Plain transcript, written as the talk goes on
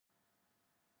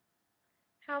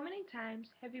How many times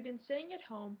have you been sitting at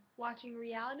home watching a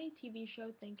reality TV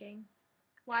show thinking,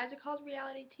 why is it called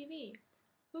reality TV?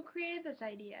 Who created this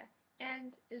idea?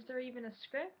 And is there even a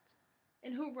script?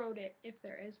 And who wrote it, if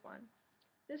there is one?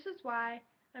 This is why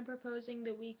I'm proposing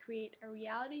that we create a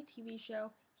reality TV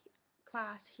show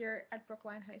class here at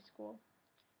Brookline High School.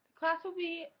 The class will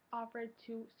be offered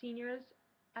to seniors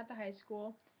at the high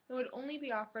school. It would only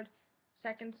be offered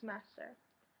second semester.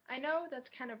 I know that's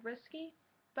kind of risky,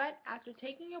 but after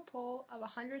taking a poll of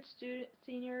 100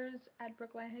 seniors at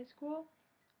Brookline High School,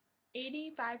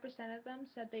 85% of them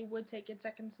said they would take it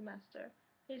second semester.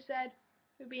 They said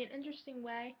it would be an interesting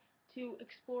way to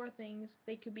explore things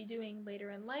they could be doing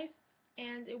later in life,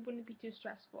 and it wouldn't be too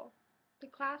stressful. The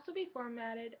class will be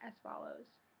formatted as follows.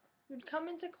 You would come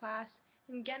into class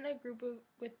and get in a group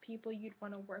with people you'd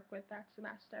want to work with that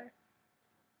semester.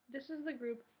 This is the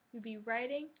group you'd be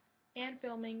writing and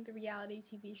filming the reality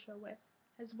TV show with,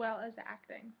 as well as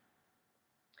acting.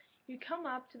 You'd come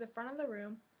up to the front of the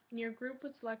room, and your group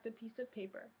would select a piece of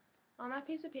paper. On that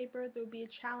piece of paper, there would be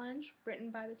a challenge written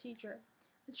by the teacher.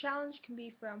 The challenge can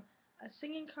be from a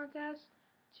singing contest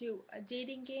to a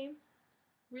dating game.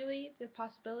 Really, the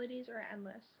possibilities are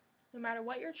endless. No matter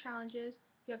what your challenge is,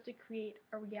 you have to create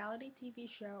a reality TV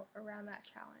show around that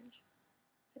challenge.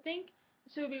 I think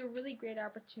this would be a really great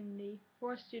opportunity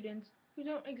for students who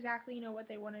don't exactly know what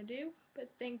they want to do, but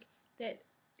think that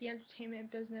the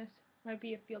entertainment business might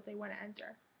be a field they want to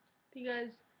enter. Because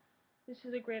this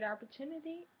is a great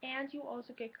opportunity, and you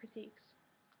also get critiques.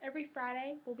 Every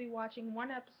Friday, we'll be watching one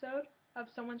episode of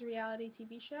someone's reality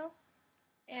TV show,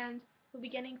 and we'll be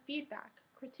getting feedback,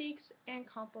 critiques, and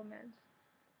compliments.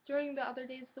 During the other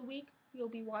days of the week, you'll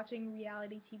be watching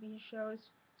reality TV shows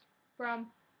from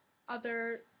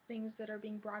other things that are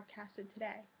being broadcasted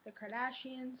today. The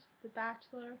Kardashians, The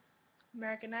Bachelor,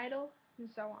 American Idol, and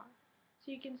so on. So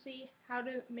you can see how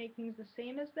to make things the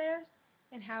same as theirs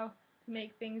and how to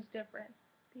make things different.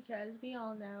 Because we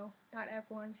all know not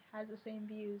everyone has the same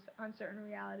views on certain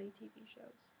reality TV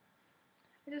shows.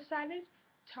 I decided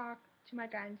to talk to my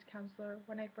guidance counselor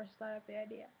when I first thought of the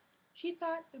idea. She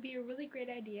thought it would be a really great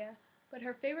idea, but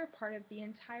her favorite part of the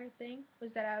entire thing was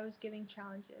that I was giving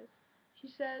challenges. She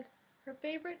said her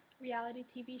favorite reality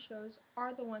TV shows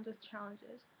are the ones with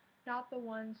challenges, not the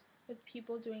ones with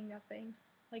people doing nothing,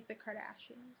 like the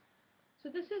Kardashians. So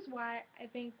this is why I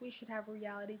think we should have a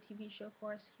reality TV show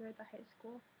course here at the high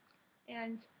school.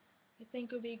 And I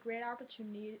think it would be a great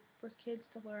opportunity for kids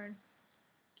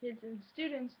and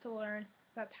students to learn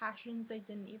about passions they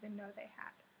didn't even know they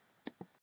had.